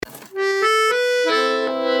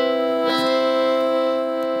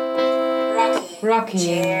Rocking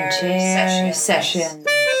Chair Sessions.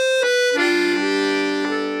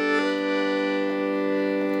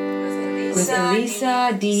 With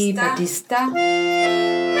Elisa Di Battista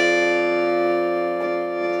and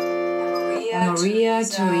Maria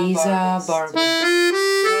Teresa Barber.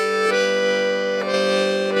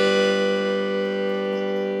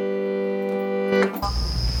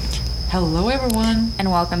 Hello everyone,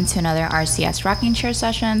 and welcome to another RCS Rocking Chair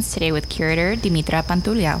Sessions, today with curator Dimitra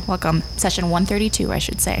Pantulia. Welcome, session 132 I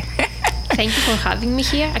should say. Thank you for having me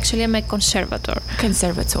here. Actually, I'm a conservator.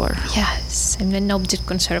 Conservator. Yes, I'm an object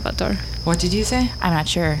conservator. what did you say? I'm not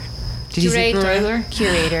sure. Did you say Curator.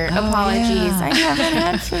 Curator. Oh, Apologies. yeah. I haven't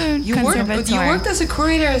had food. You worked as a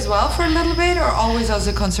curator as well for a little bit, or always as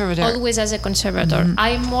a conservator? Always as a conservator. Mm-hmm.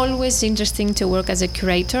 I'm always interested to work as a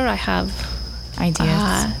curator. I have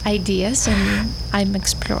ideas and I'm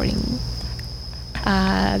exploring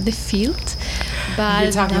the field. But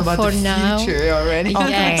You're talking about for the now, future already.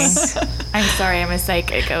 Yes. I'm sorry, I'm a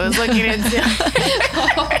psychic. I was looking into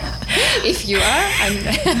If you are, I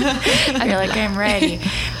feel like I'm ready.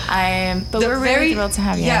 But we're really thrilled to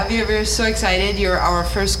have you. Yeah, we're so excited. You're our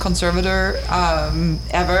first conservator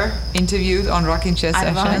ever interviewed on Rocking Chair Out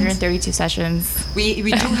of Sessions. 132 sessions. We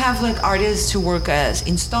do have like artists who work as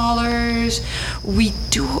installers. We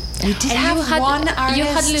did have one artist. You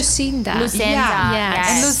had Lucinda. Yeah, Yes.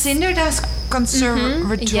 and Lucinda does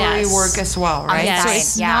conservatory Yes. work as well, right? Yes. So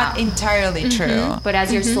it's Yeah. not entirely true. But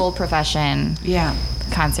as your sole profession, Yeah.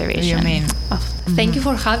 conservation. What do you mean? Oh, thank you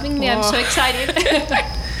for having me. I'm so excited.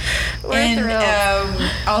 And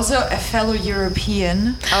also a fellow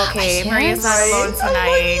European. Okay, Yes. Maria's not alone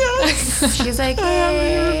tonight. She's like,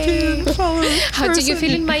 hey. How do you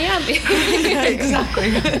feel in Miami?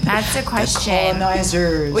 Exactly. That's a question.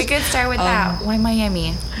 Colonizers. We could start with that. Why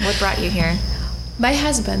Miami? What brought you here? My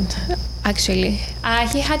husband, actually,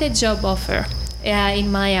 he had a job offer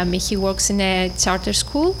in Miami. He works in a charter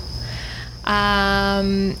school,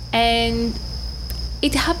 and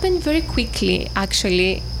it happened very quickly.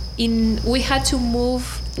 Actually, we had to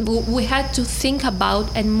move. We had to think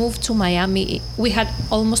about and move to Miami. We had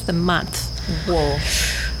almost a month. Whoa.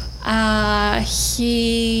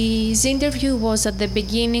 His interview was at the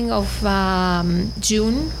beginning of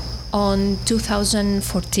June on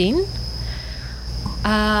 2014.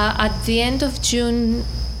 At the end of June,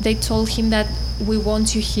 they told him that we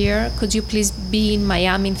want you here. Could you please be in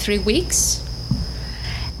Miami in 3 weeks?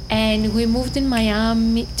 And we moved to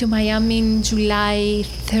Miami in July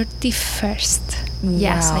 31st.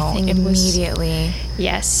 Yes, I think it was. Immediately.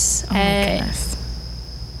 Yes. Oh my goodness.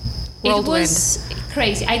 It was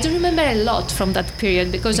crazy. I don't remember a lot from that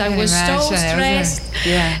period because I was so stressed.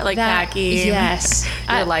 Like packing. Yes.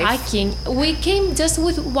 Your life. Packing. We came just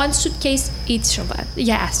with one suitcase each of us.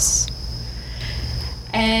 Yes.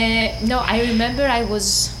 No, I remember I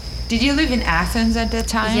was... Did you live in Athens at that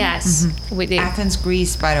time? Yes, we did. Athens,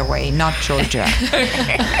 Greece, by the way, not Georgia.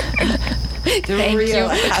 The real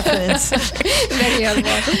Athens. Very old one.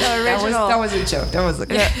 That was a joke. That was a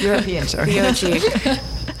European joke. The OG.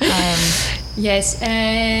 Yes,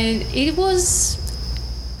 and it was...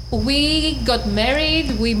 We got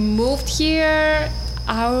married, we moved here.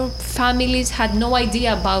 Our families had no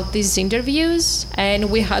idea about these interviews, and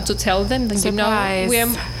we had to tell them that, Surprise.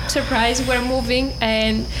 we're surprised, we're moving,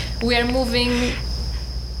 and we're moving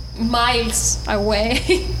miles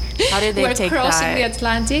away. How did they we're take crossing that? the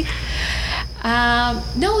Atlantic.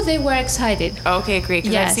 No, they were excited. Okay, great.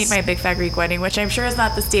 Because Yes. I've seen My Big Fat Greek Wedding, which I'm sure is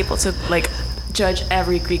not the staple to judge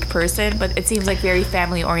every Greek person, but it seems like very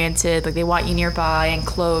family oriented. Like they want you nearby and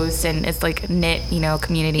close, and it's like knit,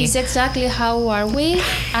 community. It's exactly how are we,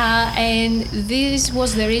 and this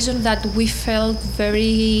was the reason that we felt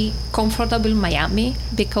very comfortable in Miami,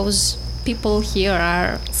 because people here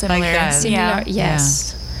are Similar. Like that. similar. Yeah.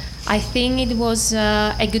 Yes, I think it was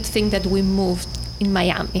a good thing that we moved in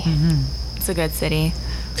Miami. It's a good city.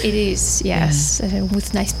 It is, yes,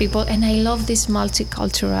 with nice people, and I love this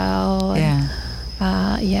multicultural. Yeah.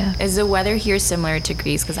 Yeah. Is the weather here similar to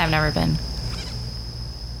Greece? Because I've never been.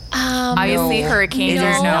 Obviously, No, hurricanes It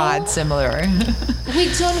are is No. not similar. We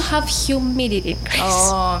don't have humidity in Greece.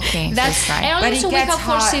 Oh, okay. That's right. and But also it we gets have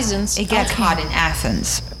four hot. seasons. It gets Okay. hot in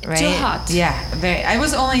Athens, right? Too hot. Yeah, very. I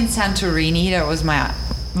was only in Santorini. That was my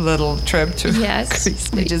little trip to Yes. Greece,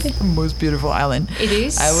 which is the most beautiful island. It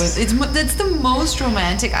is. It's the most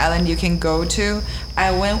romantic island you can go to.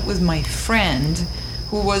 I went with my friend,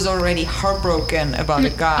 who was already heartbroken about a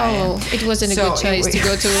guy. Oh, it wasn't a So good choice it to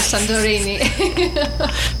go to Santorini.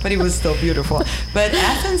 But it was still beautiful. But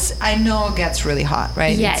Athens, I know, gets really hot,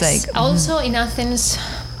 right? Yes. It's like, Also in Athens,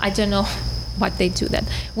 I don't know what they do then.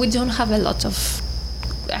 We don't have a lot of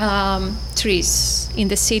trees in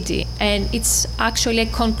the city, and it's actually a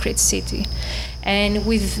concrete city. And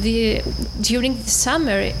during the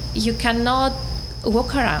summer, you cannot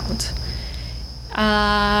walk around.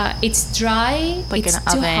 It's dry. Like it's an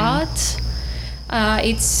too oven. hot.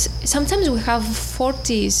 It's sometimes we have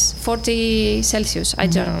 40 Celsius. I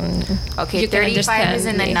don't. Okay, you can 35 is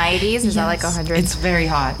in the understand me. 90s. Is that like Yes. 100? It's very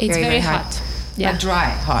hot. It's very hot. Yeah. But dry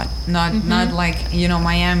hot, not like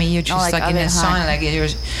Miami. You're just like like in a oven sauna, hot. like you're.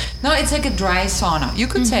 No, it's like a dry sauna. You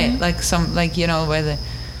could say it like some where the.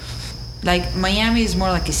 Like Miami is more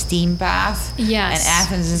like a steam bath. Yes. And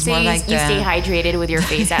Athens is So more you, like you the. stay hydrated with your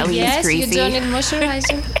face at least Yes, greasy. you don't need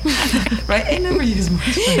moisturizer. Right? I never use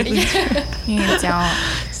moisturizer. You don't.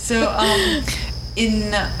 So,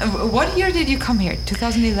 in what year did you come here?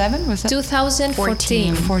 2011 was that?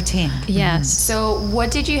 2014. 14. Yes. So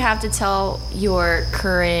what did you have to tell your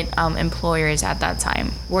current employers at that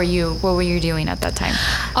time? What were you doing at that time?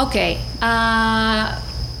 Okay.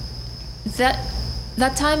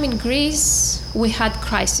 That time in Greece, we had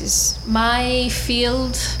crisis. My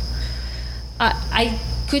field, I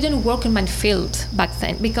couldn't work in my field back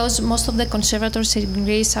then because most of the conservators in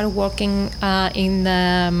Greece are working in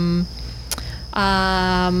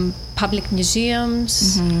public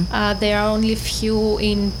museums. There are only few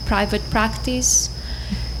in private practice,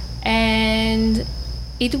 and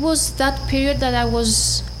it was that period that I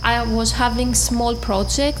was having small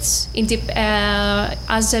projects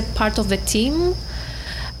as a part of the team,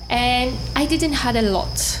 and I didn't had a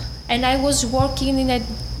lot, and I was working in a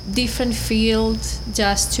different field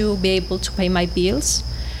just to be able to pay my bills,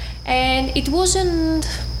 and it wasn't.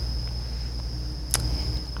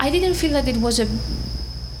 I didn't feel that it was a.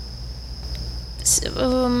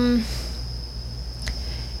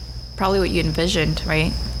 Probably what you envisioned,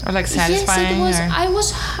 right? Or like satisfying. Yes, it was.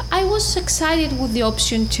 Or? I was excited with the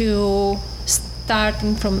option to start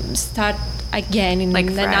again in Like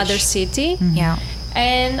another fresh. city. Yeah.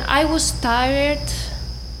 And I was tired.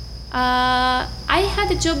 I had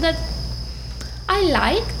a job that I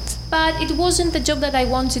liked, but it wasn't the job that I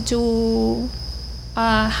wanted to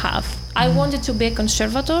have. I wanted to be a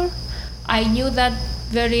conservator. I knew that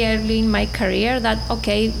very early in my career that,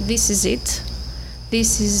 okay, this is it.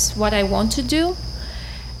 This is what I want to do.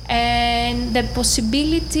 And the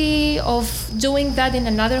possibility of doing that in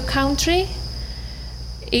another country,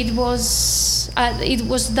 it was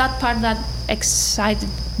that part that excited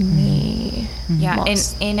me. Yeah,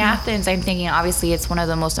 most. in Athens, I'm thinking obviously it's one of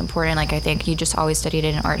the most important. Like I think you just always studied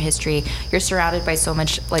it in art history. You're surrounded by so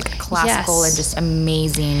much like classical Yes. and just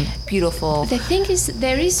amazing, beautiful. The thing is,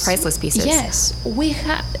 there is Priceless pieces. Yes, we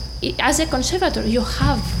have. As a conservator, you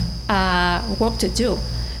have work to do,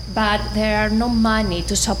 but there are no money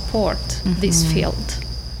to support this field,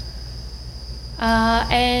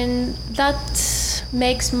 and that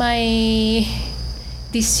makes my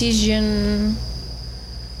decision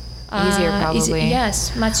Easier, probably.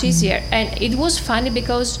 yes, much easier. And it was funny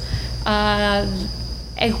because a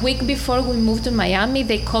week before we moved to Miami,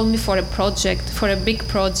 they called me for a big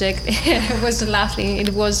project. I was laughing.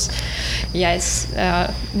 It was, yes,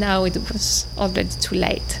 now it was already too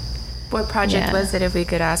late. What project Yeah. was it, if we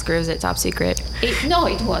could ask, or is it top secret?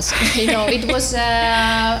 It was. It was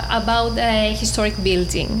about a historic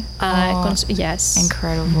building. Yes.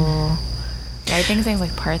 Incredible. Yeah, I think things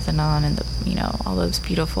like Parthenon and all those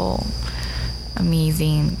beautiful,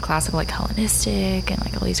 amazing, classical, like Hellenistic, and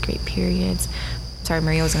like all these great periods. Sorry,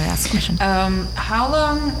 Maria was going to ask a question. How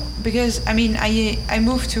long? Because I mean, I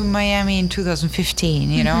moved to Miami in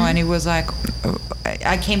 2015, and it was like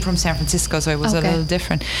I came from San Francisco, so it was a Okay. little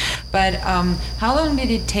different. But how long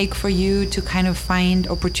did it take for you to kind of find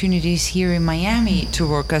opportunities here in Miami to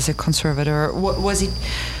work as a conservator? What was it?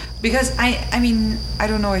 Because I mean, I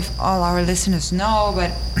don't know if all our listeners know,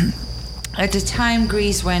 but at the time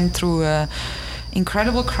Greece went through a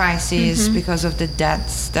incredible crisis because of the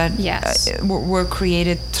debts that Yes. were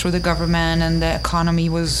created through the government, and the economy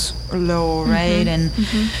was low, right? And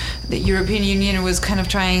the European Union was kind of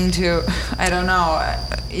trying to, I don't know,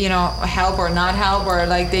 help or not help, or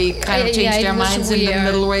like they kind of Yeah, changed it their was minds in the weird.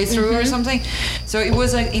 middle way through or something. So it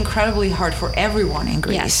was like incredibly hard for everyone in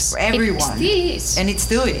Greece, Yes. for everyone. It still is. And it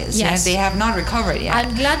still is. Yes. Yeah? They have not recovered yet.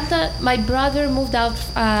 I'm glad that my brother moved out.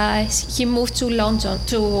 He moved to London,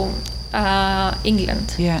 to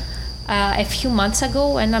England, yeah. a few months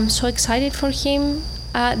ago, and I'm so excited for him.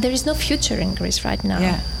 There is no future in Greece right now.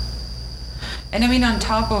 Yeah. And I mean, on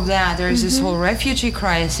top of that, there's this whole refugee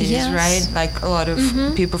crisis, Yes. right? Like a lot of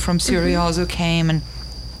people from Syria also came, and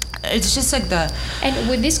it's just like And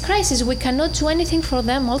with this crisis, we cannot do anything for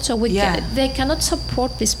them. Also, Yeah. they cannot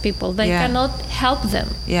support these people. They Yeah. cannot help them.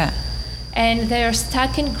 yeah. and they're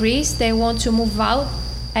stuck in Greece. They want to move out,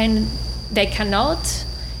 and they cannot.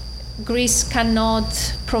 Greece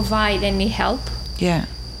cannot provide any help. Yeah.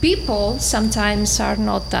 People sometimes are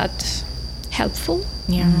not that helpful.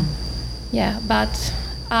 Yeah. Yeah, but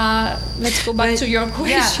let's go back to your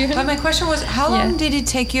question. Yeah, but my question was, how long did it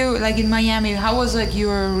take you, like in Miami, how was like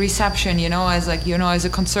your reception, you know, as like, you know, as a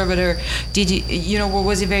conservator? Did you, you know,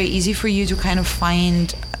 was it very easy for you to kind of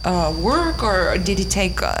find work, or did it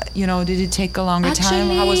take, you know, did it take a longer time?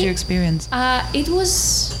 How was your experience?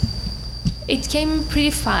 It came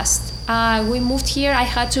pretty fast. We moved here. I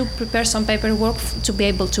had to prepare some paperwork to be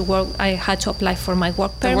able to work. I had to apply for my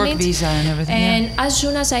work permit. The work visa and everything. And as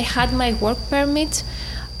soon as I had my work permit,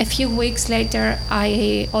 a few weeks later,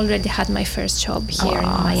 I already had my first job here in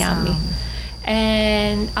Miami.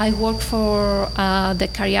 And I worked for the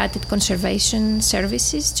Caryatid Conservation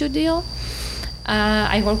Services Studio.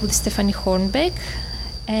 I worked with Stephanie Hornbeck,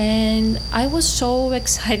 and I was so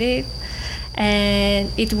excited.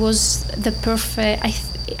 And it was the perfect.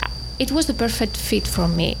 It was the perfect fit for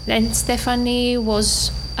me. And Stephanie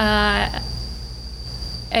was a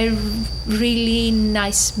really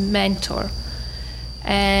nice mentor.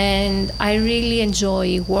 And I really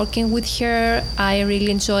enjoy working with her. I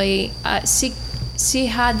really enjoy. She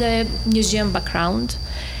had a museum background,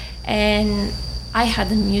 and I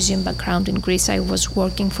had a museum background in Greece. I was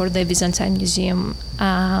working for the Byzantine Museum,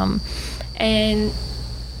 and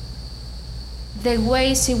the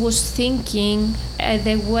way she was thinking,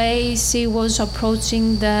 the way she was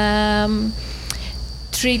approaching the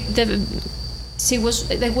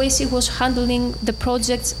way she was handling the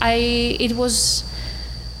projects, it was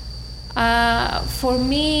for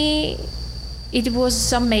me, it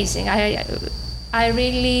was amazing. I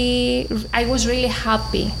was really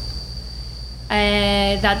happy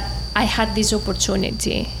that I had this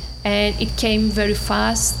opportunity, and it came very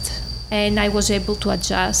fast, and I was able to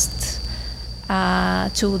adjust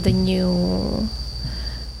to the new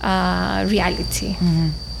reality.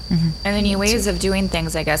 And the new ways of doing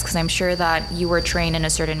things, I guess, because I'm sure that you were trained in a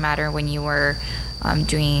certain manner when you were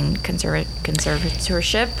doing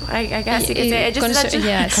conservatorship, I guess you could say.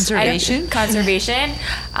 Conservation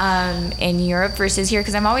in Europe versus here,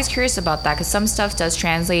 because I'm always curious about that, because some stuff does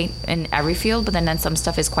translate in every field, but then some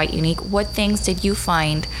stuff is quite unique. What things did you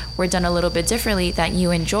find were done a little bit differently that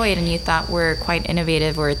you enjoyed and you thought were quite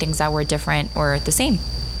innovative, or things that were different or the same?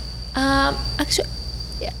 Actually,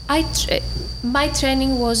 my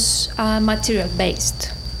training was material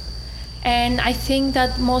based. And I think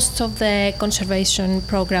that most of the conservation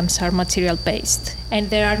programs are material based,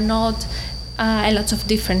 and there are not a lot of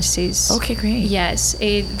differences. Okay, great. Yes,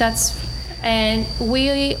 and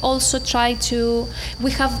we also try to.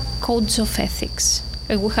 We have codes of ethics.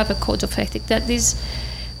 We have a code of ethics that is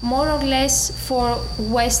more or less for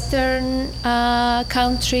Western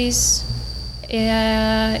countries.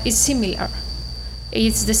 Is similar.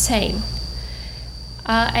 It's the same.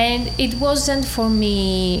 And it wasn't for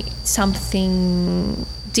me something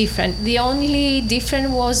different. The only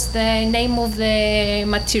different was the name of the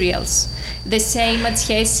materials. The same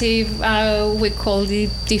adhesive, we called it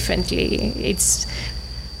differently. It's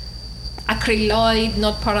acryloid,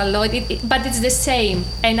 not paraloid, but it's the same.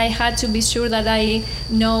 And I had to be sure that I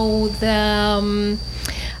know the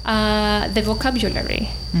vocabulary.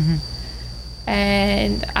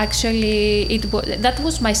 And actually, that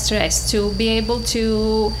was my stress, to be able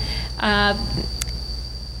to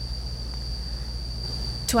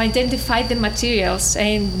identify the materials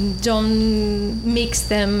and don't mix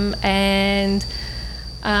them. And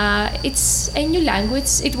it's a new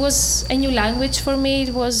language. It was a new language for me.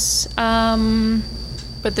 It was.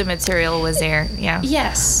 But the material was there, yeah.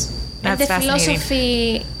 Yes, That's and the fascinating.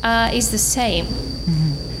 philosophy is the same.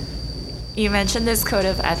 You mentioned this code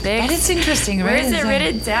of ethics. And it's interesting, right? Where is it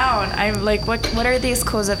written down? I'm like, what are these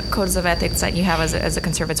codes of ethics that you have as a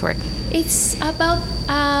conservator? It's about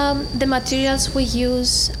the materials we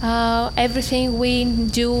use. Everything we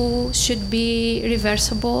do should be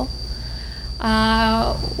reversible.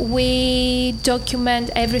 We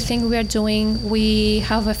document everything we are doing. We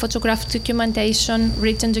have a photographic documentation,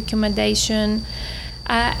 written documentation,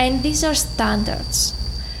 and these are standards.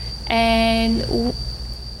 And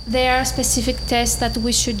there are specific tests that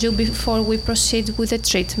we should do before we proceed with the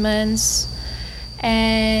treatments.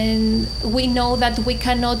 And we know that we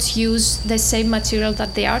cannot use the same material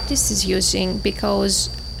that the artist is using, because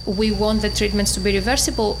we want the treatments to be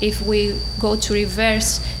reversible. If we go to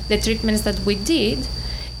reverse the treatments that we did,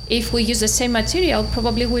 if we use the same material,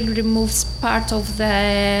 probably we'll remove part of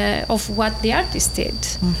what the artist did.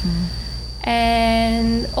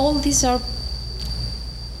 And all these are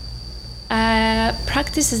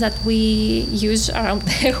practices that we use around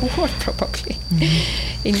the world, probably,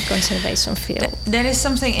 in conservation field. That is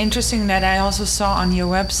something interesting that I also saw on your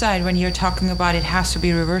website when you're talking about it has to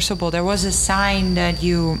be reversible. There was a sign that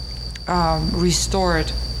you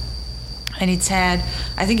restored, and it said,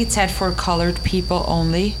 I think it said for colored people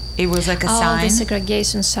only. It was like a sign. The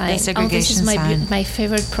segregation sign. The segregation this is sign. my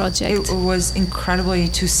favorite project. It was incredibly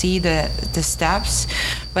to see the steps,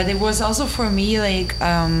 but it was also for me like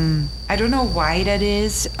I don't know why that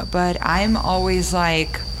is, but I'm always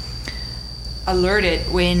like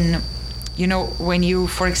alerted when when you,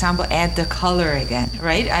 for example, add the color again,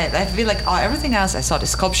 right? I feel like everything else, I saw the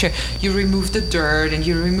sculpture, you remove the dirt and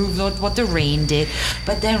you remove what the rain did.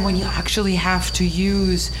 But then when you actually have to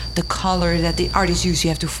use the color that the artist used, you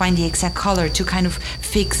have to find the exact color to kind of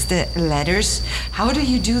fix the letters. How do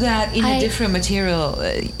you do that in a different material?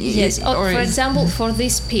 Yes, for example, for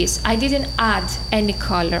this piece, I didn't add any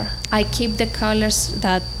color. I keep the colors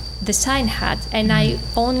that the sign had, and I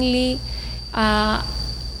only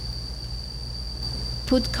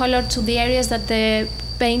put color to the areas that the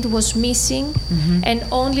paint was missing, and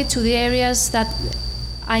only to the areas that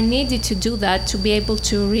I needed to do that to be able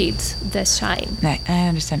to read the sign. I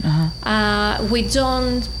understand. We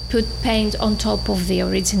don't put paint on top of the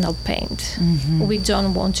original paint. We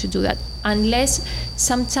don't want to do that unless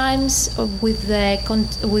sometimes with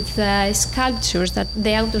the sculptures, that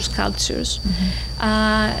the outdoor sculptures,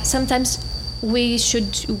 sometimes we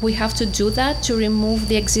have to do that to remove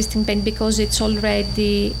the existing paint because it's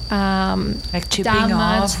already like chipping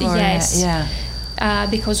damaged, off, or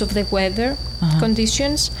because of the weather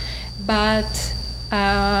conditions. But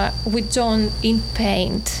we don't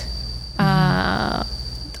paint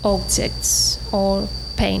objects or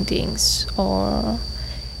paintings, or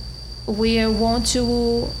we want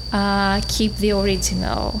to keep the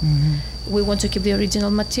original. We want to keep the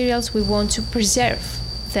original materials. We want to preserve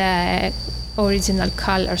the original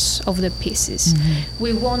colors of the pieces.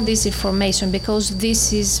 We want this information because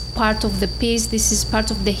this is part of the piece, this is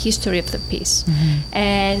part of the history of the piece.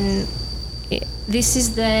 And this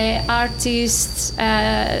is the artist's,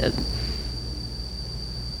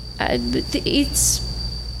 it's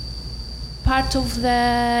part of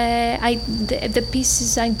the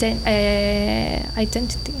piece's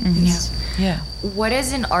identity. Yeah. What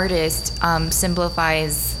as an artist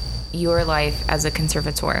simplifies your life as a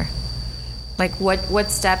conservator? Like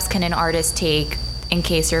what steps can an artist take in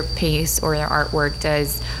case their piece or their artwork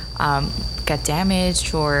does get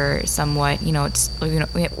damaged or somewhat,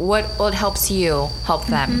 what helps you help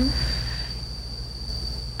them?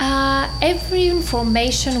 Every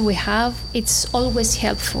information we have, it's always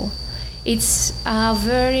helpful. It's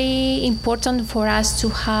very important for us to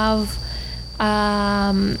have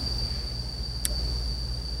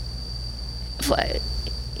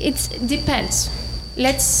it depends.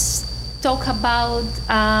 Let's talk about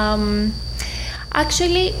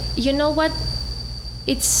actually, you know what,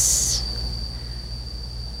 it's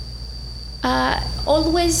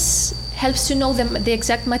always helps to know the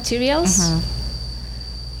exact materials.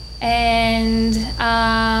 And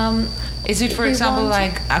is it, for example,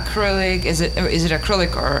 like acrylic? Is it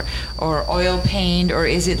acrylic or oil paint, or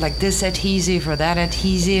is it like this adhesive or that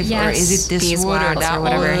adhesive, yes, or is it this wood or that or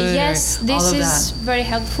whatever? Yes, this is very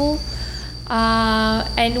helpful.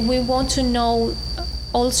 And we want to know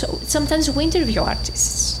also, sometimes we interview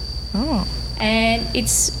artists. And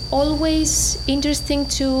it's always interesting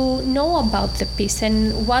to know about the piece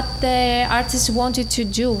and what the artist wanted to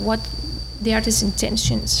do, what the artist's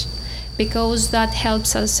intentions, because that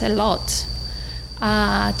helps us a lot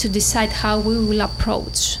to decide how we will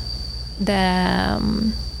approach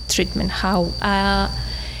the treatment. How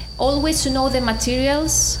always to know the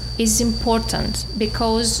materials is important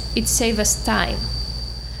because it saves us time.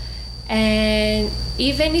 And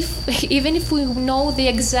even if we know the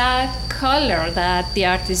exact color that the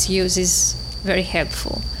artist uses, very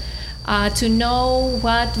helpful. To know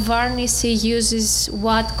what varnish he uses,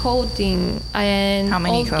 what coating, and how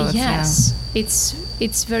many coats. Yes,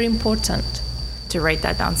 it's very important to write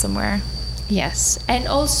that down somewhere. Yes, and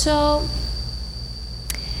also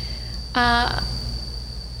I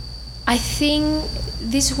think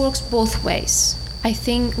this works both ways. I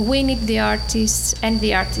think we need the artists, and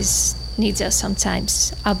the artists need us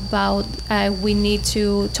sometimes. We need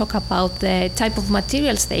to talk about the type of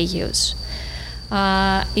materials they use.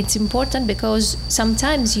 It's important because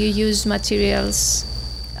sometimes you use materials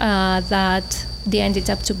that they ended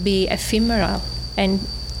up to be ephemeral, and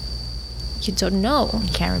you don't know.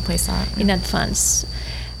 You can't replace that in advance.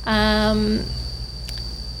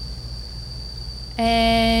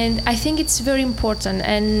 And I think it's very important,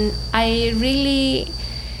 and I really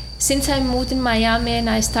since I moved in Miami and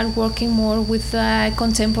I started working more with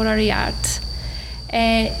contemporary art,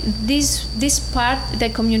 this part, the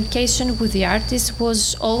communication with the artist,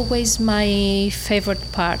 was always my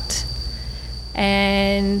favorite part.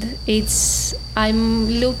 And I'm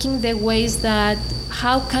looking the ways that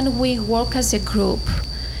how can we work as a group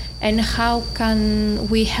and how can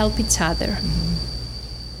we help each other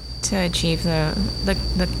to achieve the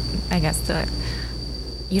I guess the,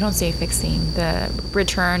 you don't say fixing, the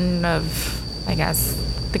return of, I guess,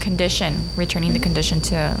 the condition, returning the condition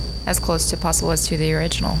to as close to possible as to the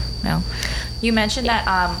original. No, you mentioned that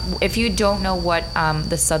if you don't know what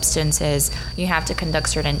the substance is, you have to conduct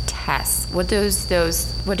certain tests. What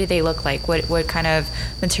what do they look like? What kind of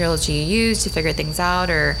materials do you use to figure things out,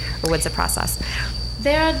 or what's the process?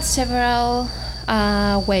 There are several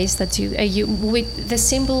ways that you with the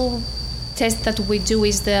simple test that we do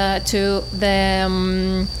is the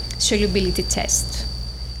solubility test,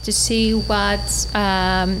 to see what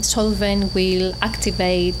solvent will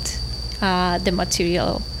activate the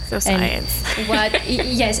material. So science.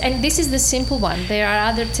 Yes, and this is the simple one. There are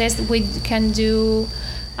other tests we can do.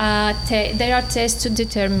 There are tests to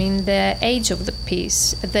determine the age of the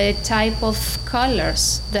piece, the type of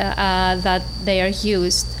colors that they are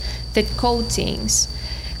used, the coatings.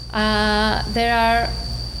 There are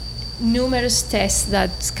numerous tests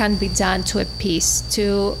that can be done to a piece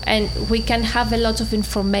and we can have a lot of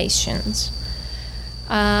information.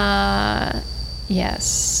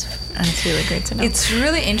 Yes. That's really great to know. It's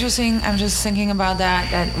really interesting. I'm just thinking about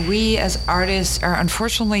that we as artists are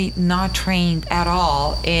unfortunately not trained at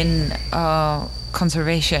all in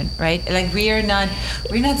conservation, right? Like we're not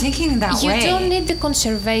thinking that way. You don't need the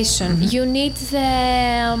conservation. Mm-hmm. You need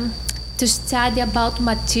to study about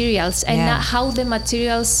materials and how the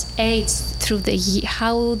materials age through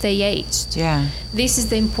how they aged. Yeah. This is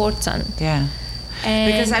the important. Yeah.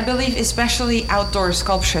 Because I believe especially outdoor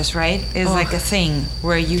sculptures, right, is like a thing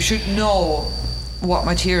where you should know what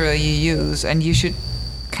material you use and you should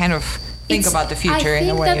kind of think about the future in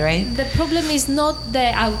a way, right? The problem is not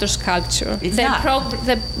the outdoor sculpture. It's the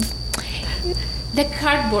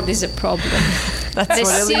cardboard is a problem. That's the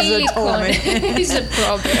what Elisa told me. is a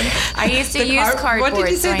problem. I used to use cardboard. What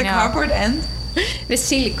did you say? The cardboard and? The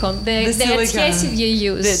silicone, the adhesive you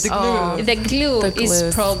use, the glue. The glue is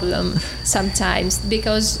problem sometimes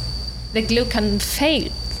because the glue can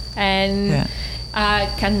fail and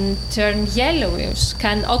can turn yellowish,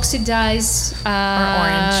 can oxidize or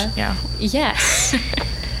orange. Yeah. Yes,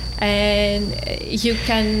 and you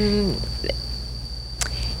can.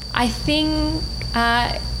 I think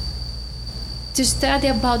to study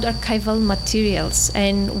about archival materials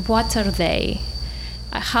and what are they.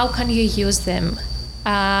 How can you use them?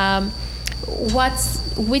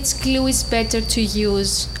 Which glue is better to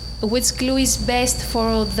use? Which glue is best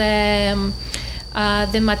for the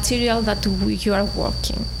material that you are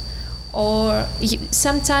working? Or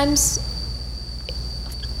sometimes,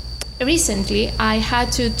 recently, I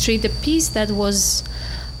had to treat a piece that was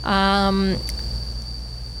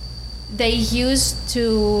they used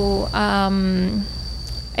to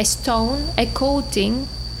a stone, a coating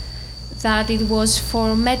that it was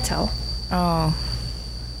for metal. Oh.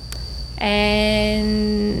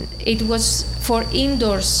 And it was for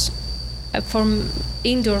indoors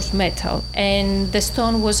metal, and the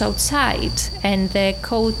stone was outside and the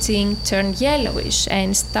coating turned yellowish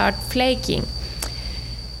and start flaking.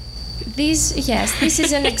 This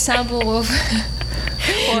is an example of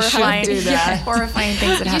horrifying things that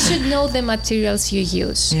happen. You should know the materials you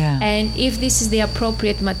use, and if this is the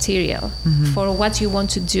appropriate material for what you want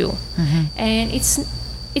to do. And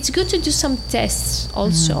it's good to do some tests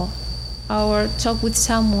also, or talk with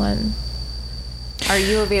someone. Are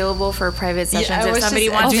you available for private sessions if somebody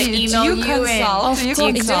wants to email you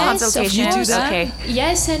and consultations? Okay.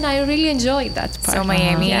 Yes, and I really enjoyed that part. So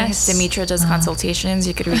Miami, Dimitra does consultations.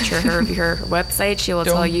 You could reach her website. She will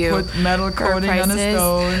tell you. Don't put metal coating on a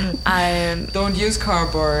stone. Don't use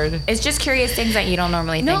cardboard. It's just curious things that you don't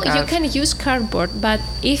normally think of. No, you can use cardboard, but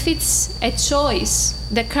if it's a choice,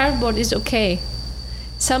 the cardboard is okay.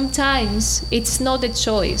 Sometimes it's not a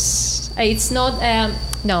choice. It's not.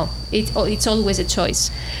 No, it's always a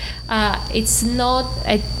choice. It's not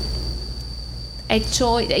a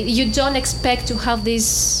choice. You don't expect to have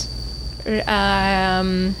this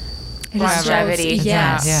longevity.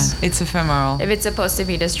 Yes. Yeah, it's ephemeral. If it's supposed to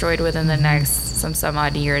be destroyed within the next some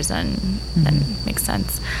odd years, then makes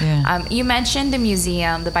sense. Yeah. You mentioned the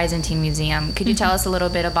museum, the Byzantine Museum. Could you tell us a little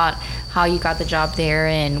bit about how you got the job there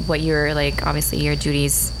and what your obviously your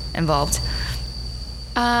duties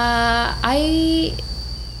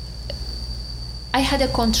I had a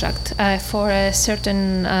contract for a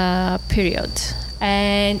certain period,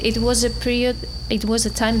 and it was a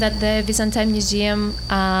time that the Byzantine Museum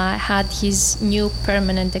had his new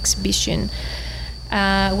permanent exhibition.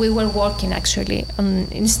 We were working actually on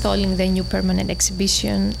installing the new permanent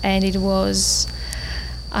exhibition, and it was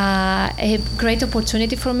a great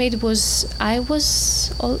opportunity for me. I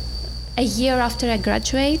was a year after I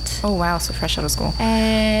graduate. Oh wow, so fresh out of school.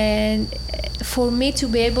 And for me to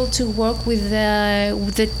be able to work with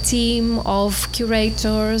the team of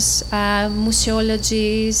curators,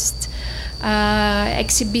 museologists,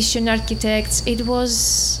 exhibition architects, it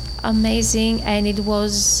was amazing, and it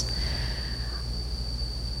was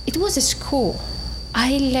a school.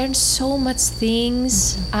 I learned so much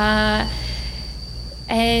things,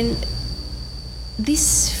 and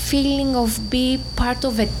this feeling of being part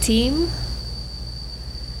of a team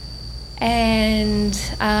and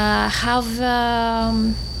have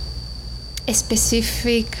a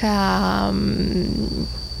specific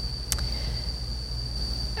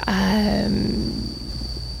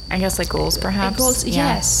I guess like goals, perhaps. Goals,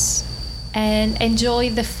 yeah. Yes, and enjoy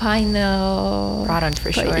the final product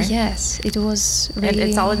for sure. Yes, it was really.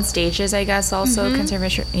 It's all in stages, I guess. Also,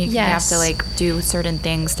 conservation. You have to like do certain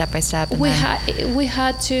things step by step. And we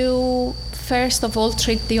had to first of all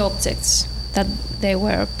treat the objects that they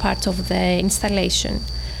were part of the installation.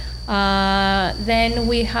 Then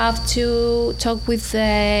we have to talk with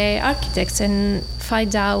the architects and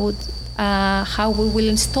find out how we will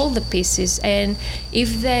install the pieces, and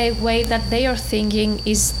if the way that they are thinking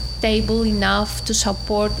is stable enough to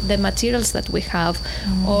support the materials that we have,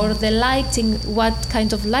 or the lighting, what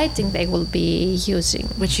kind of lighting they will be using.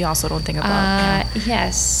 Which you also don't think about.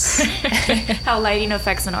 Yes. How lighting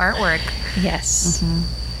affects an artwork. Yes.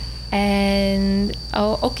 And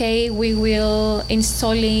we will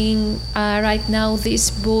installing right now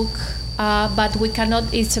this book, but we cannot.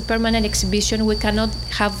 It's a permanent exhibition. We cannot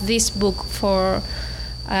have this book for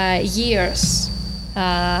years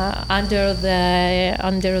under the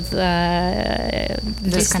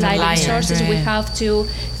sliding sources. Right. We have to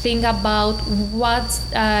think about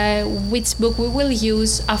which book we will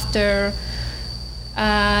use after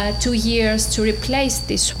 2 years to replace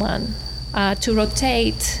this one, to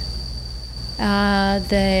rotate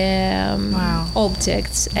the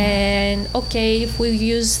objects. And if we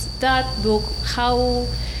use that book,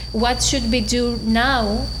 what should we do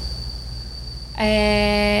now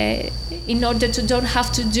in order to don't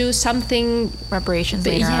have to do something reparations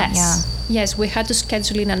later on? Yes, we had to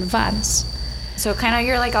schedule in advance. So kind of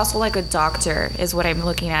you're like also like a doctor is what I'm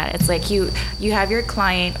looking at. It's like you have your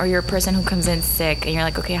client or your person who comes in sick, and you're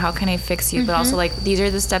like, okay, how can I fix you? But also like these are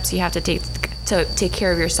the steps you have to take to take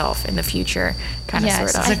care of yourself in the future, kind of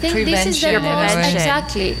sort of. I think this is the most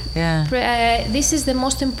exactly. Yeah. This is the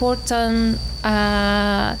most important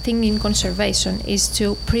thing in conservation, is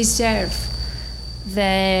to preserve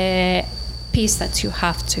the piece that you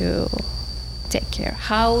have to take care.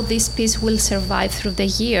 How this piece will survive through the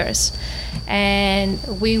years, and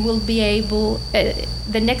we will be able.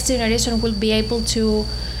 The next generation will be able to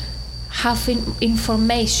have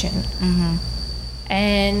information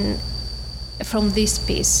and from this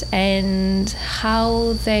piece, and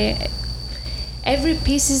how every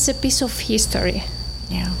piece is a piece of history.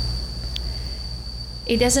 Yeah.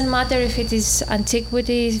 It doesn't matter if it is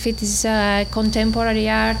antiquity, if it is contemporary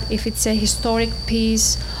art, if it's a historic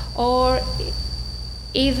piece, or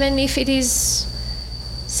even if it is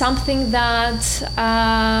something that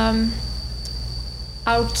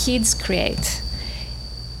our kids create.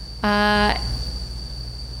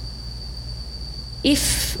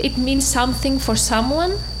 If it means something for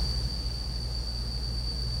someone,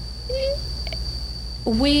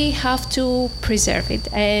 we have to preserve it,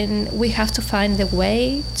 and we have to find a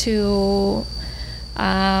way to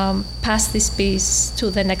pass this piece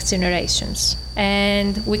to the next generations.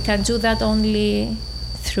 And we can do that only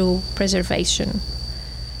through preservation,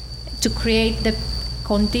 to create the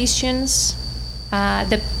conditions,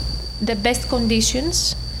 the best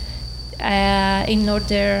conditions in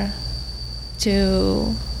order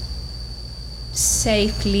to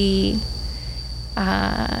safely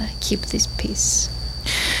keep this piece.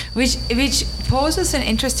 Which poses an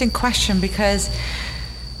interesting question, because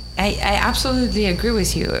I absolutely agree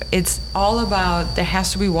with you. It's all about, there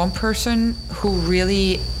has to be one person who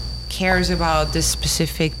really cares about this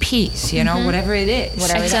specific piece, you know, whatever it is.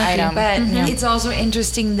 Whatever the item. But it's also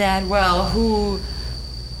interesting that,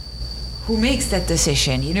 who makes that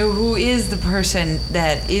decision? You know, who is the person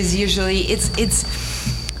that is usually,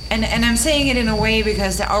 and I'm saying it in a way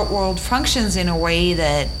because the art world functions in a way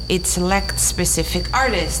that it selects specific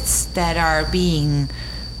artists that are being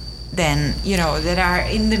then, that are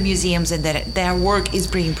in the museums and that their work is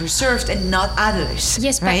being preserved and not others.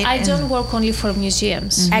 Yes, right? but I don't work only for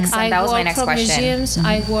museums. Excellent. That was my I work next for question. museums.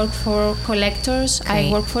 I work for collectors. Great.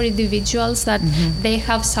 I work for individuals that they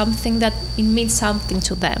have something that it means something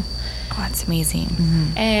to them, Oh, that's amazing.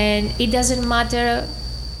 and it doesn't matter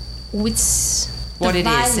which What the it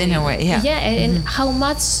is, in a value. way, yeah. and how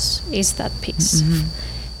much is that piece?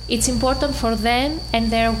 It's important for them, and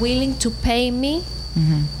they're willing to pay me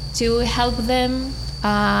to help them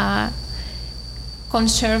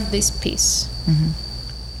conserve this piece.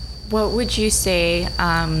 What would you say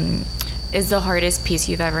is the hardest piece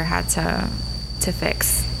you've ever had to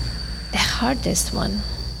fix? The hardest one.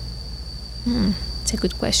 It's a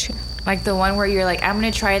good question. Like the one where you're like, I'm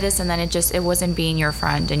gonna try this, and then it wasn't being your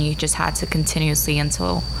friend, and you just had to continuously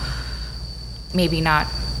until maybe not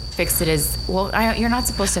fix it as well. You're not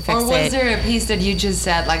supposed to fix Or was it. there a piece that you just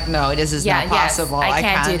said, like, no, this is not possible. Yes, I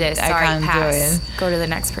can't do this. I Sorry, can't pass. do it. Go to the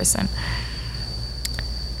next person.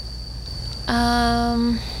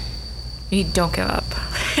 You don't give up.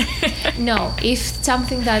 No, if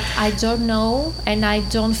something that I don't know and I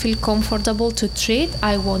don't feel comfortable to treat,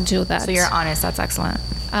 I won't do that. So you're honest. That's excellent.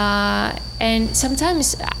 And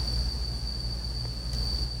sometimes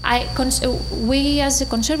we as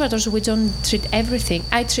conservators, we don't treat everything.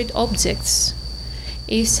 I treat objects.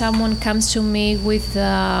 If someone comes to me with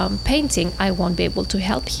a painting, I won't be able to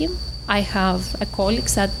help him. I have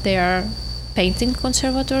colleagues that they are painting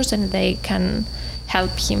conservators and they can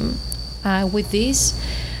help him with this.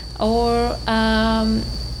 Or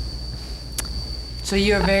So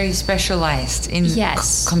you're very specialized in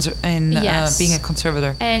Yes. Yes. Being a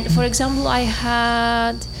conservator. And for example, I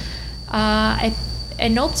had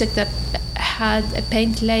an object that had a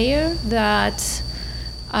paint layer that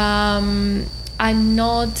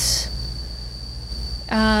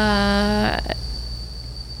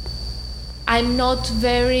I'm not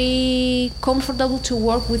very comfortable to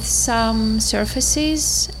work with some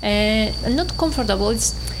surfaces, and not comfortable.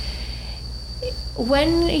 It's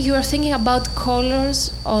when you are thinking about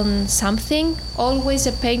colors on something, always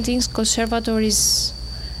a painting's conservator is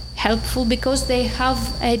helpful because they have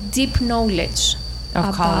a deep knowledge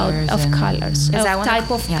Of colors of and- colors, Is that of one type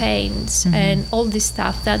the- of yeah. paints, and all this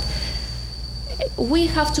stuff that we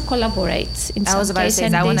have to collaborate in I some was about to case, say, is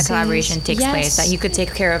and that when the this collaboration is- takes place? yes. That you could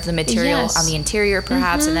take care of the material Yes. on the interior,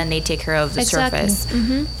 perhaps, and then they take care of the Exactly.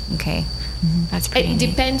 surface. Okay, that's pretty It neat.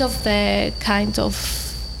 depends of the kind of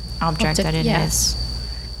Object that it is. yes.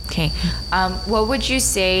 Okay. What would you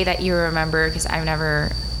say that you remember, because I've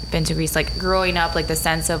never been to Greece, like growing up, like the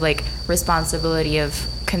sense of like responsibility of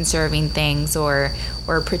conserving things or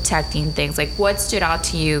protecting things? Like what stood out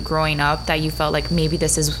to you growing up that you felt like maybe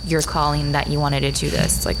this is your calling, that you wanted to do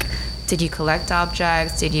this? Like, did you collect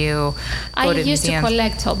objects? Did you go I to used museums? to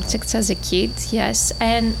collect objects as a kid, yes,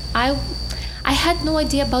 and I had no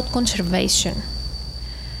idea about conservation.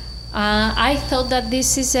 I thought that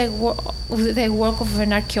this is the work of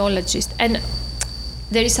an archaeologist, and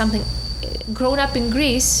there is something. Growing up in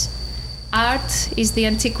Greece, art is the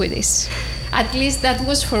antiquities. At least that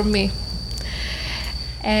was for me.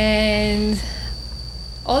 And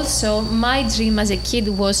also, my dream as a kid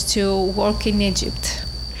was to work in Egypt.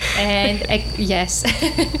 And yes.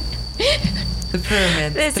 The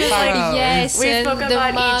pyramids, This the is like- pharaohs. Yes. We and spoke the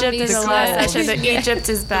about Egypt in the mummies, last yeah. session, but Egypt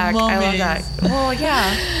is back. I love that. Oh,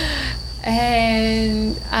 yeah.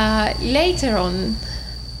 And later on,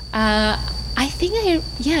 I think I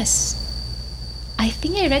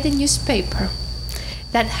read a newspaper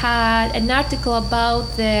that had an article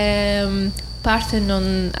about the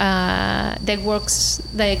Parthenon,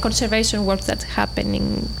 the conservation work that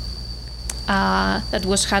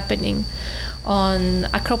was happening on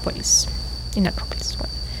Acropolis,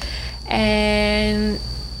 and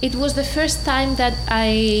it was the first time that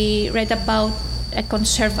I read about a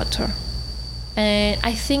conservator, and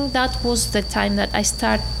I think that was the time that I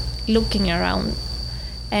started looking around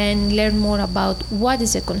and learn more about what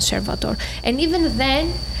is a conservator. And even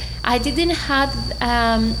then, I didn't have.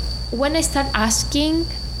 When I started asking,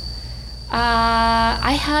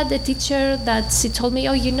 I had a teacher that she told me,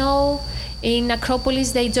 "Oh, in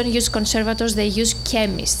Acropolis they don't use conservators; they use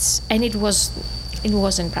chemists," and it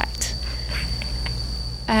wasn't right.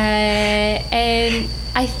 And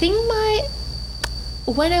I think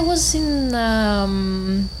when I was in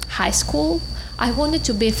high school, I wanted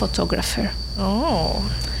to be a photographer. Oh.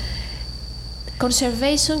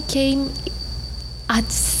 Conservation came at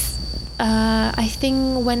I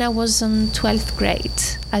think when I was in 12th grade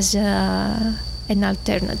as an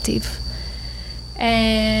alternative.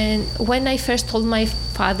 And when I first told my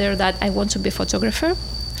father that I want to be a photographer,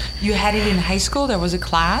 You had it in high school? There was a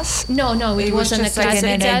class? No, it It was wasn't a just like class. an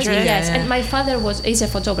It just- entrance? yes, Yeah. and my father is a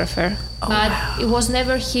photographer, but it was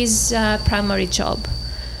never his primary job.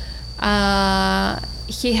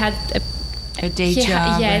 He had A day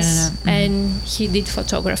job? yes, and, and he did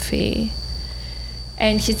photography.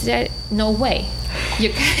 And he said, "No way, you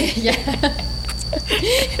can." Yeah.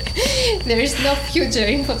 There is no future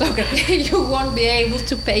in photography. You won't be able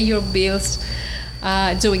to pay your bills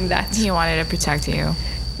doing that. He wanted to protect you.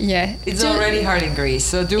 Yeah, It's already hard in Greece,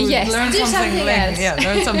 so Yes, learn do something else.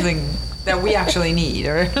 learn something that we actually need.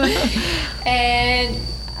 Or And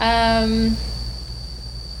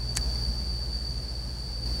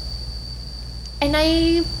and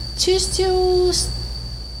I choose to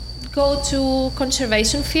go to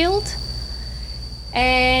conservation field,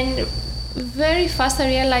 and very fast I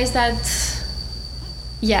realized that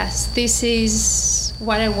yes, this is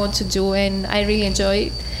what I want to do, and I really enjoy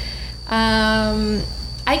it.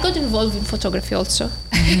 I got involved in photography also.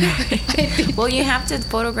 Well, you have to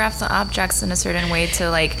photograph the objects in a certain way to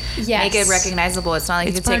like Yes. make it recognizable. It's not like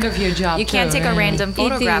It's you can part take of your job You can't too, take a right? random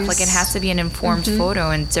photograph. Like it is. has to be an informed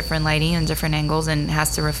photo and different lighting and different angles, and it has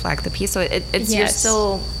to reflect the piece. So it's you're Yes.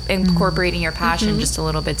 still incorporating your passion just a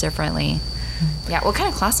little bit differently. Yeah. What kind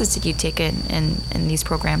of classes did you take in these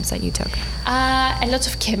programs that you took? A lot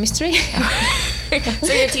of chemistry.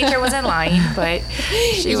 So your teacher wasn't lying, but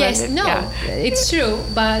she Yes, wasn't. no, Yeah. it's true,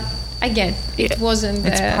 but again, it wasn't.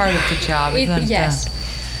 it's part of the job. isn't it? Yes.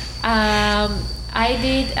 I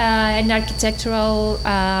did an architectural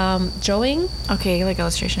drawing, Okay, like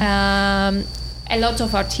illustration. a lot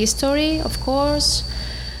of art history, of course,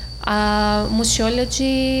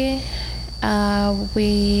 museology.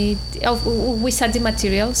 We study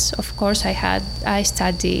materials, of course. I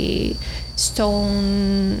study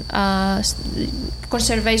stone,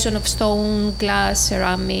 conservation of stone, glass,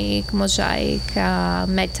 ceramic, mosaic,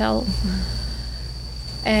 metal,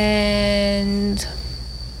 and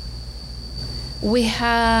we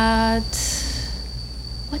had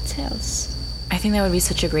what else? I think that would be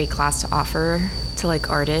such a great class to offer to like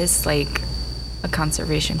artists, like a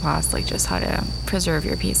conservation class, like just how to preserve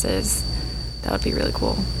your pieces. That would be really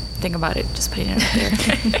cool. Think about it, just putting it out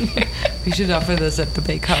there. We should offer this at the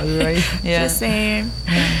Bake House, right? Yeah. Just saying.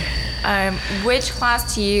 Which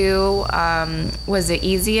class to you was the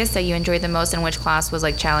easiest that you enjoyed the most, and which class was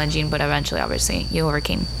like challenging, but eventually, obviously, you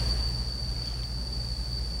overcame?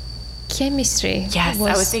 Chemistry. Yes,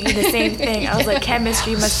 I was thinking the same thing. I was like,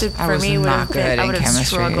 chemistry must have, I for was me, would not have good been, I in would have chemistry.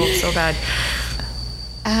 struggled so bad.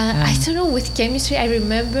 I don't know, with chemistry, I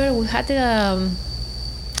remember we had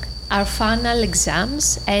our final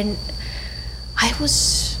exams, and I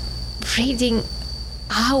was reading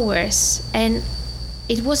hours, and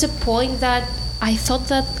it was a point that I thought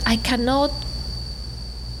that I cannot.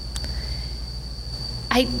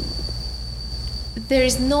 There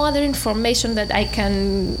is no other information that I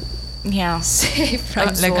can Yeah. say from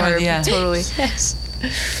Absorb, yeah. Totally. Yes.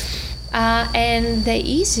 And the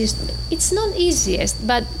easiest, it's not easiest,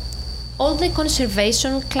 but all the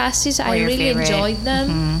conservation classes, I your really favorite. enjoyed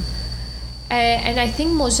them. And I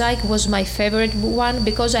think mosaic was my favorite one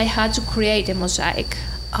because I had to create a mosaic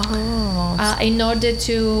Oh. in order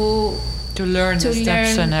to learn the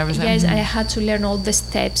steps and everything. Yes, I had to learn all the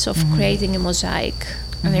steps of creating a mosaic.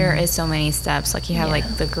 And there is so many steps. Like you have Yeah.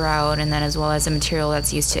 like the grout, and then as well as the material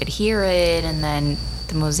that's used to adhere it, and then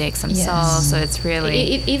the mosaics themselves. So it's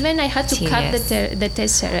really. Even I had to cut tedious. the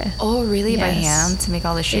tessere. Oh, really? By Yes. hand to make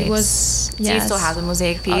all the shapes? It was. So you still have the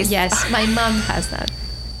mosaic piece? Yes, my mom has that.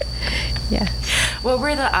 Yeah. What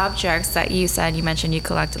were the objects that you said you mentioned you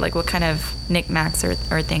collected? Like what kind of knickknacks or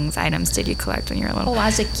things, items did you collect when you were little? Oh,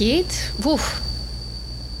 as a kid, woof.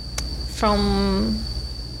 From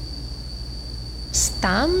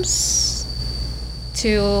stamps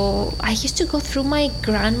to, I used to go through my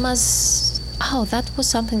grandma's. Oh, that was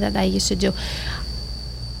something that I used to do.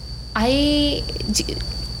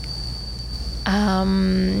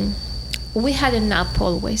 We had a nap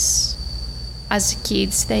always. As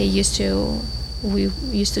kids, we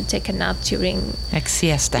used to take a nap during. Like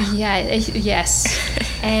siesta. Yeah, yes.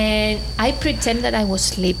 And I pretend that I was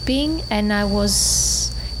sleeping, and I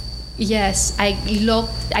was. Yes, I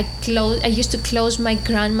used to close my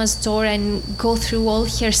grandma's door and go through all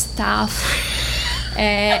her stuff.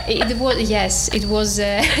 It was.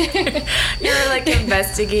 You were like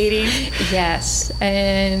investigating. Yes,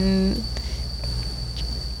 and.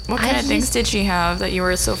 What kind of things did she have that you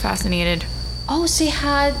were so fascinated? Oh, she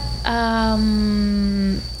had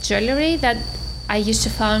jewelry that I used to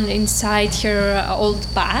find inside her old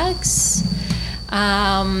bags.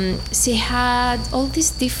 She had all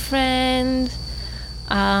these different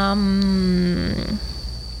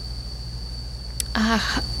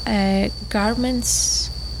garments.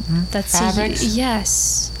 That's Fabrics?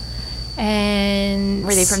 yes. And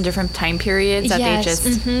Were they from different time periods that they just?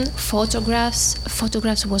 Photographs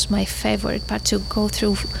was my favorite part, to go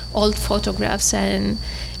through old photographs, and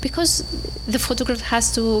because the photograph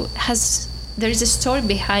there is a story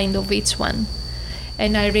behind of each one,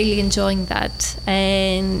 and I really enjoying that.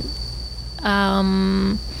 And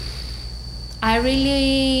I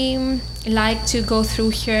really like to go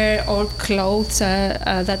through her old clothes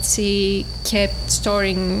that she kept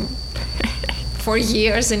storing for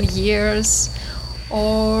years and years,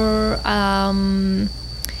 or all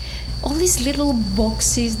these little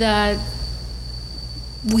boxes that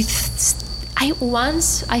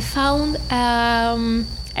I found, and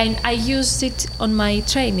I used it on my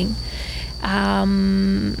training, a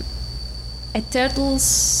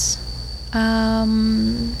turtle's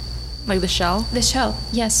Like the shell? the shell,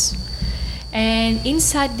 yes. And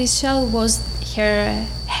inside the shell was her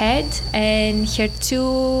head and her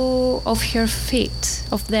two of her feet,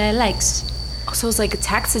 of the legs. So it's like a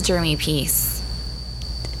taxidermy piece.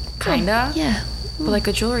 Kinda? Yeah. But like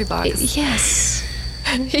a jewelry box. Yes.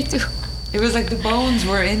 Me too. It was like the bones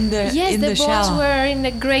were in the Yes, in the the bones shell. were in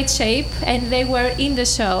a great shape, and they were in the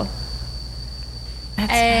shell.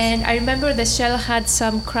 That's And I remember the shell had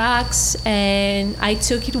some cracks, and I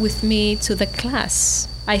took it with me to the class.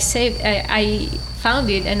 I found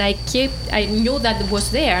it, and I knew that it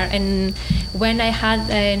was there. And when I had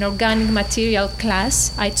an organic material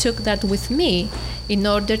class, I took that with me in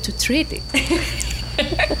order to treat it.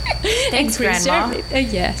 Thanks, Grandma.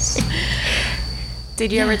 Yes.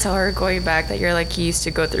 Did you ever tell her going back that you're like you used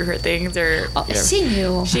to go through her things, or Oh, you know?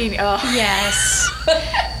 she knew. Yes.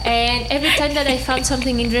 And every time that I found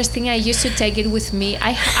something interesting, I used to take it with me.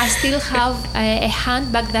 I still have a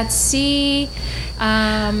handbag that she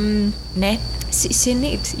knit? she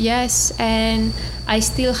knit, yes, and I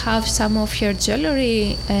still have some of her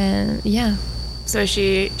jewelry, and yeah. So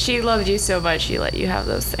she loved you so much she let you have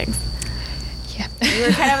those things. Yeah. You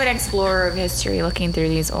were kind of an explorer of history, looking through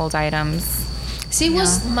these old items. She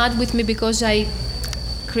was mad with me because I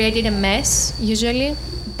created a mess usually,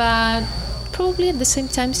 but probably at the same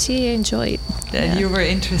time she enjoyed. And you were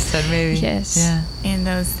interested, maybe. Yes. Yeah. In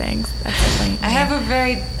those things. That's definitely. I have a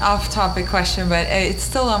very off-topic question, but it's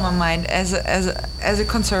still on my mind as a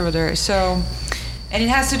conservator. So, and it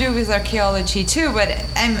has to do with archaeology too. But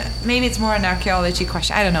maybe it's more an archaeology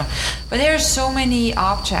question. I don't know. But there are so many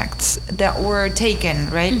objects that were taken,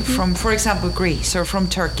 right, from, for example, Greece or from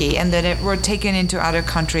Turkey, and that were taken into other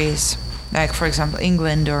countries, like for example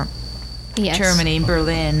England or Yes. Germany,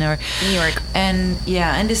 Berlin, or New York. and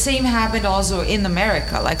the same happened also in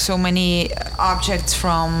America. Like so many objects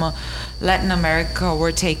from Latin America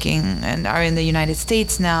were taken and are in the United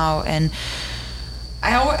States now. And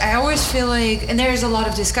I always feel like, and there's a lot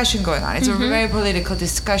of discussion going on. It's a very political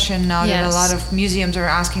discussion now that a Yes. lot of museums are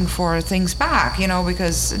asking for things back,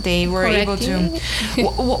 because they were able to.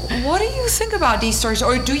 What do you think about these stories,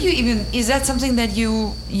 or do you even? Is that something that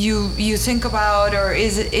you think about, or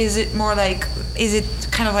is it more like? Is it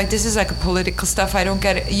kind of like this is like a political stuff? I don't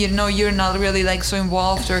get it. You're not really like so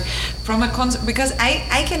involved, or from because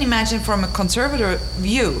I can imagine from a conservative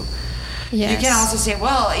view. Yes. You can also say,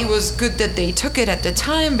 well, it was good that they took it at the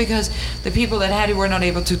time because the people that had it were not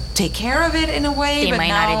able to take care of it in a way. They but might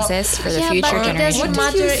now, not exist for the Yeah, future but it generation. doesn't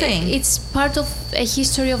What do you matter. think? It's part of a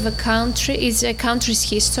history of a country. It's a country's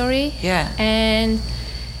history. Yeah. And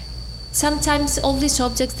sometimes all these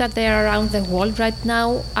objects that they are around the world right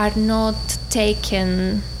now are not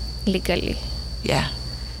taken legally. Yeah.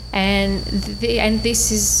 And this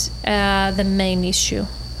is the main issue.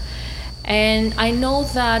 And I know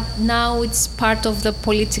that now it's part of the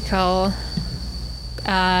political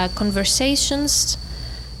conversations,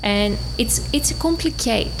 and it's a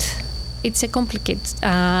complicated.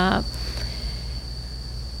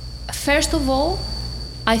 First of all,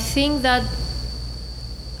 I think that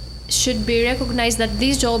should be recognized that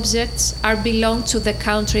these objects belong to the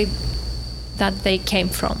country that they came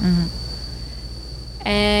from.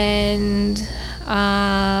 And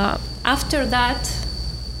after that,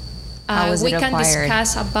 How was we it can acquired?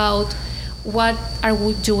 discuss about what are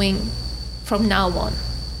we doing from now on.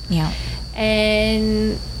 Yeah.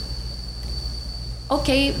 And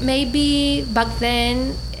okay, maybe back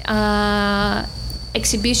then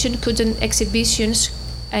exhibitions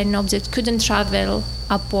and objects couldn't travel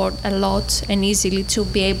abroad a lot and easily to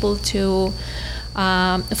be able to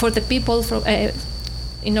for the people from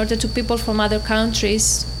in order to people from other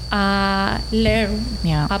countries learn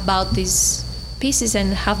about these pieces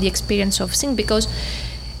and have the experience of seeing, because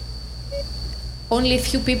only a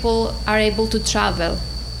few people are able to travel.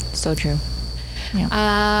 So true.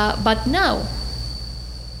 Yeah. But now,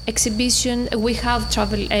 we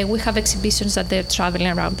have exhibitions that they're traveling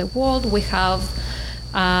around the world. We have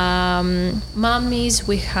mummies,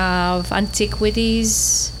 we have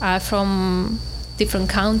antiquities from different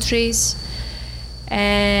countries,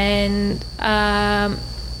 and I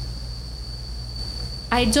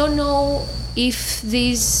don't know if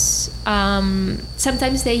these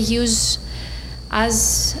sometimes they use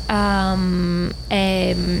as an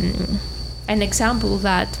example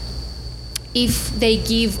that if they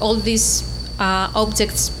give all these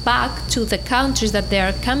objects back to the countries that they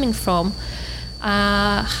are coming from,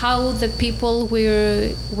 how the people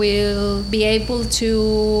will be able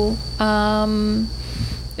to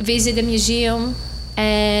visit the museum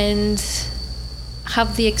and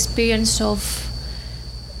have the experience of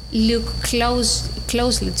look close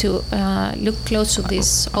to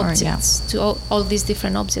these objects, to all these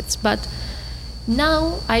different objects. But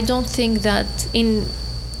now I don't think that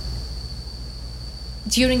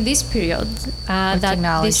during this period that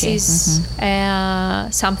technology. This is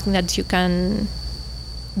something that you can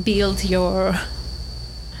build your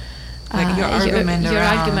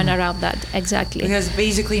argument around that. Exactly. Because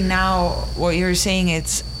basically now what you're saying,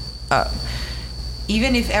 it's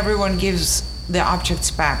even if everyone gives the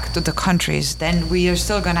objects back to the countries, then we are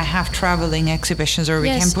still going to have traveling exhibitions, or we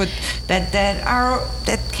can put that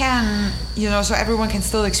can, so everyone can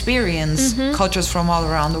still experience cultures from all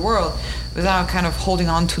around the world without kind of holding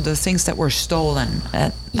on to the things that were stolen.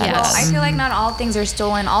 Well, I feel like not all things are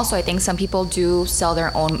stolen. Also, I think some people do sell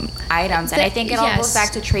their own items, and I think it all goes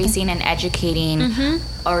back to tracing and educating,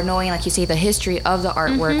 or knowing, like you say, the history of the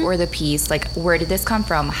artwork or the piece. Like, where did this come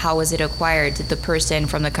from? How was it acquired? Did the person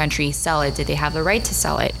from the country sell it? Did they have the right to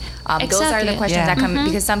sell it? Those are the questions that come,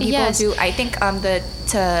 because some people do. I think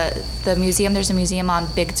the museum, there's a museum on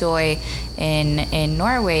Big Joy in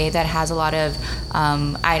Norway that has a lot of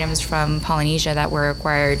items from Polynesia that were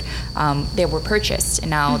acquired. They were purchased, and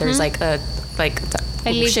now there's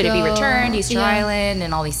should it be returned, Easter Island,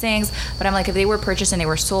 and all these things. But I'm like, if they were purchased and they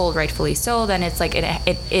were sold, rightfully so, then it's like this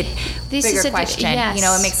bigger question.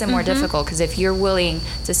 It makes it more difficult, because if you're willing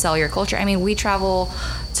to sell your culture, I mean, we travel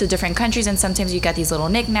to different countries, and sometimes you get these little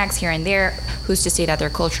knickknacks here and there. Who's to say that they're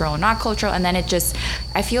cultural or not cultural? And then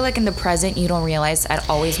I feel like in the present you don't realize at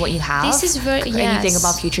always what you have. This is very and you think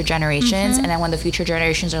about future generations, and then when the future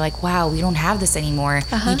generations are like, wow, we don't have this anymore,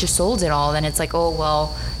 you just sold it all, then it's like, oh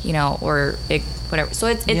well, whatever. So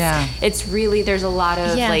it's really, there's a lot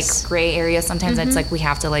of like gray areas sometimes. That's like we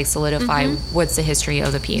have to like solidify what's the history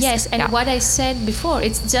of the piece. Yes, and what I said before,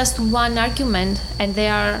 it's just one argument, and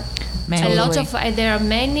there are there are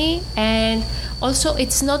many, and also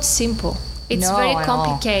it's not simple. It's very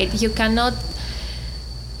complicated. You cannot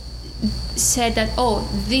say that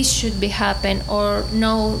this should be happen, or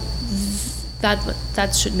no,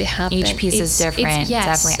 that should be happening. Each piece is different.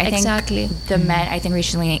 Definitely. I think the Met, I think,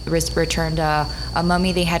 recently returned a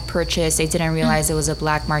mummy they had purchased. They didn't realize it was a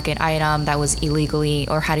black market item that was illegally,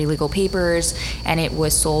 or had illegal papers, and it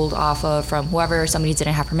was sold off of from whoever. Somebody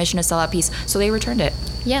didn't have permission to sell that piece, so they returned it.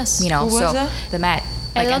 Yes. Who was that? The Met,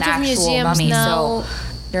 like a lot of museums mummy. Now, so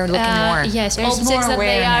they're looking more. Yes, There's objects more that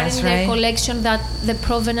they are in their right? collection that the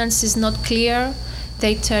provenance is not clear,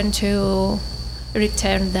 they turn to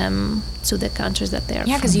return them to the countries that they're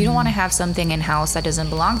from. Because you don't want to have something in-house that doesn't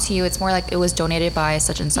belong to you. It's more like it was donated by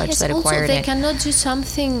such and such that acquired they it. Cannot do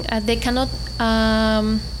something, they cannot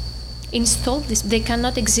install this, they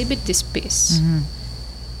cannot exhibit this piece.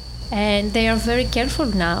 And they are very careful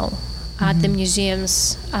now at the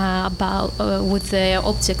museums about with the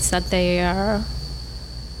objects that they are,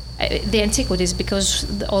 the antiquities, because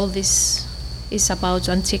all this is about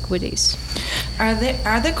antiquities. Are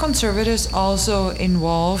the conservators also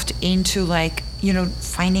involved into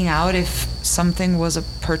finding out if something was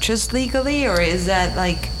purchased legally, or is that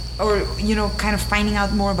kind of finding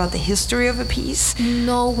out more about the history of a piece?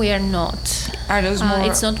 No, we are not. Are those more?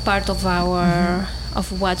 It's not part of our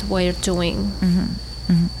of what we're doing.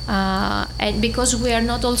 And because we are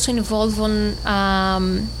not also involved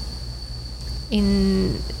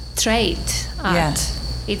in trade art,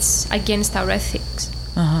 it's against our ethics.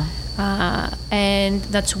 And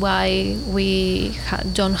that's why we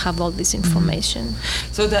don't have all this information.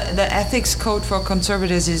 So the ethics code for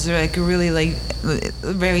conservators is really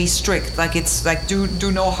very strict. Like it's like do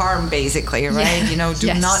no harm, basically, right?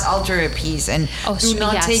 Do not alter a piece, and do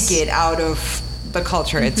not take it out of the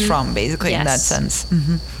culture it's from, basically, in that sense.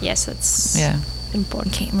 Yes, that's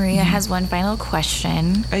important. Okay, Maria has one final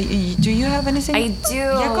question. Do you have anything? I do.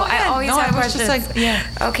 Yeah, go ahead. I always No, have I was just questions. like,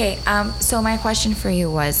 yeah. Okay, so my question for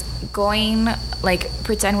you was going, like,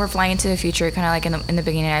 pretend we're flying into the future, kind of like in the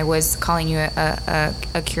beginning, I was calling you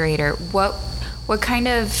a curator. What kind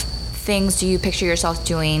of things do you picture yourself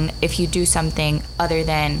doing if you do something other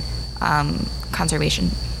than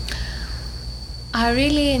conservation? I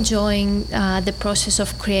really enjoying the process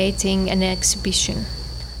of creating an exhibition,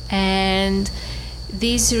 and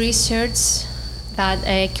this research that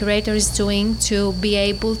a curator is doing to be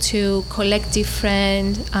able to collect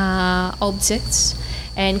different objects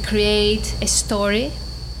and create a story,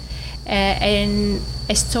 and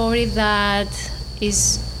a story that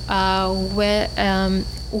is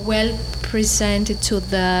well presented to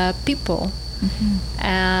the people.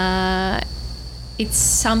 It's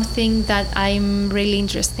something that I'm really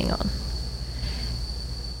interested on.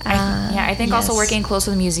 I think also yes. working close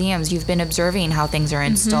with museums, you've been observing how things are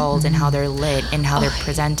installed and how they're lit and how they're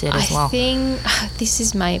presented as well. I think this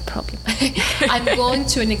is my problem. I'm going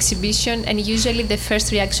to an exhibition, and usually the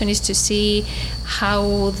first reaction is to see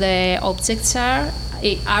how the objects are.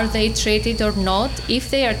 Are they treated or not?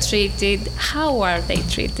 If they are treated, how are they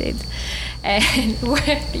treated? And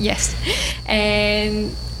yes,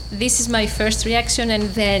 and this is my first reaction,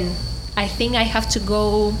 and then I think I have to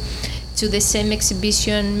go to the same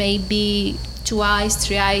exhibition maybe twice,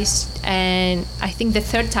 thrice, and I think the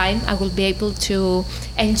third time I will be able to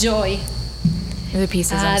enjoy the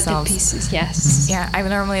pieces themselves. The pieces, yes. Yeah, I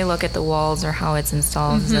normally look at the walls or how it's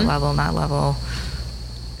installed. Is it level, not level?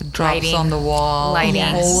 Drops Lighting. on the wall, Lighting.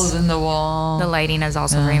 holes in the wall. The lighting is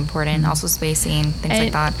also very important. Also spacing, things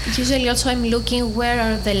like that. Usually also I'm looking where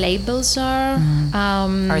are the labels are.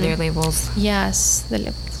 Are there labels? Yes, the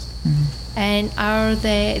labels. And are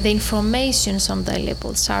the informations on the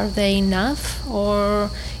labels, are they enough, or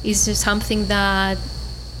is there something that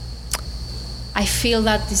I feel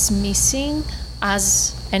that is missing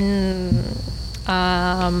as an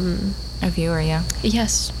A viewer, yeah.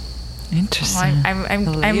 yes. Interesting.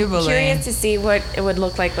 Well, I'm curious to see what it would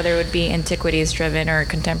look like, whether it would be antiquities driven or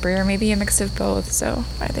contemporary, or maybe a mix of both. So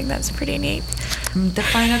I think that's pretty neat. The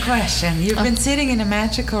final question. You've been sitting in a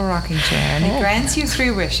magical rocking chair, and it grants you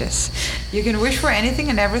 3 wishes. You can wish for anything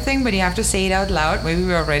and everything, but you have to say it out loud. Maybe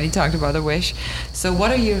we already talked about the wish. So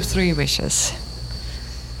what are your 3 wishes?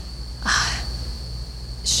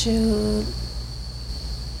 Should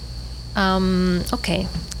okay.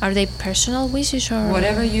 Are they personal wishes or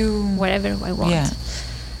Whatever I want? Yeah.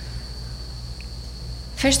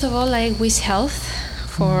 First of all, I wish health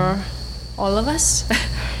for all of us.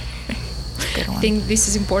 Good one. I think this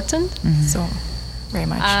is important. So, very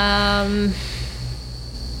much.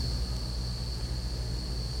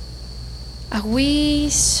 I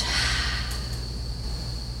wish.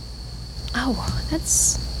 Oh,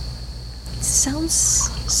 that's. It sounds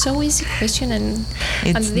so easy question, and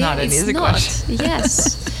It's not an easy question.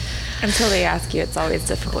 Yes. Until they ask you, it's always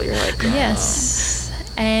difficult. You're like, Yes,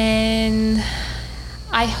 and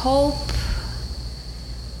I hope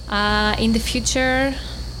in the future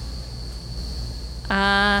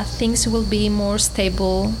things will be more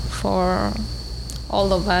stable for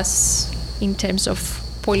all of us in terms of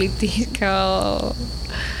political.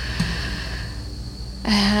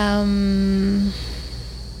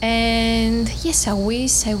 And yes, I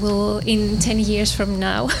wish I will in 10 years from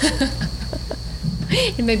now.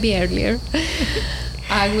 It may be earlier.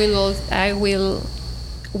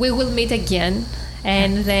 We will meet again,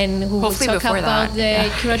 and then we will Hopefully talk before about that. the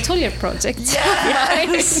curatorial project.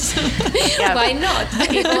 Yes. Yeah. Why not?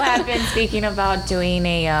 People have been speaking about doing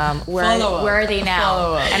a where are they now?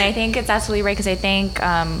 Follow-up. And I think it's absolutely right, because I think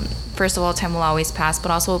first of all, time will always pass, but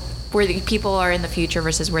also where the people are in the future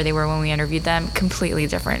versus where they were when we interviewed them, completely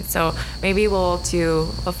different. So maybe we'll do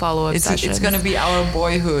a follow-up session. It's going to be our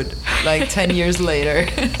boyhood, like 10 years later.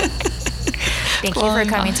 Thank you for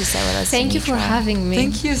coming to sit with us. Thank you for Dimitra. having me.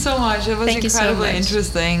 Thank you so much. It was Thank you so incredibly much.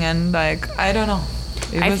 interesting, and like, I don't know.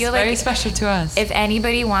 It I was feel very like special to us. If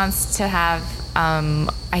anybody wants to have,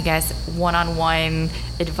 I guess, one-on-one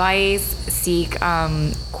advice, seek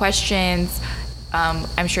questions,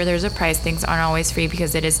 I'm sure there's a price. Things aren't always free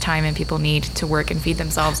because it is time and people need to work and feed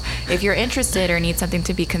themselves. If you're interested or need something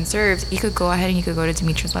to be conserved, you could go ahead and you could go to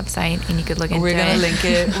Dimitra's website and you could look into it. We're going to link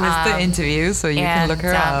it with the interview so you can look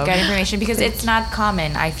her up. Get information, because it's not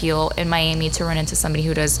common, I feel, in Miami to run into somebody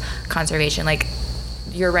who does conservation. Like,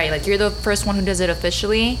 you're right. Like, you're the first one who does it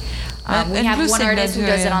officially. We have one artist who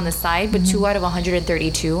does it on the side, but 2 out of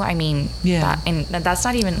 132. I mean, and that's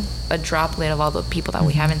not even a droplet of all the people that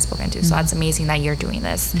we haven't spoken to. So that's amazing that you're doing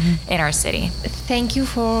this in our city. Thank you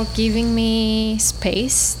for giving me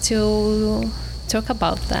space to talk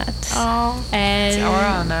about that. Oh, And It's our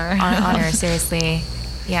honor. honor, seriously.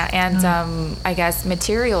 Yeah, and I guess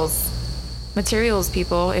materials,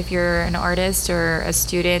 people. If you're an artist or a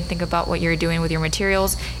student, think about what you're doing with your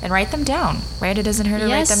materials and write them down. Right? It doesn't hurt to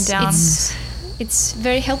write them down. It's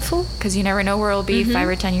very helpful. Because you never know where it'll be 5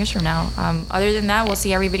 or 10 years from now. Other than that, we'll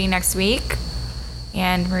see everybody next week.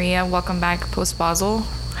 And Maria, welcome back post-Basel.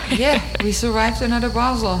 Yeah, we survived another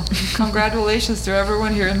Basel. Congratulations to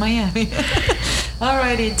everyone here in Miami.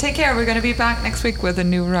 Alrighty, take care. We're going to be back next week with a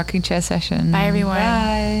new rocking chair session. Bye, everyone.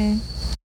 Bye.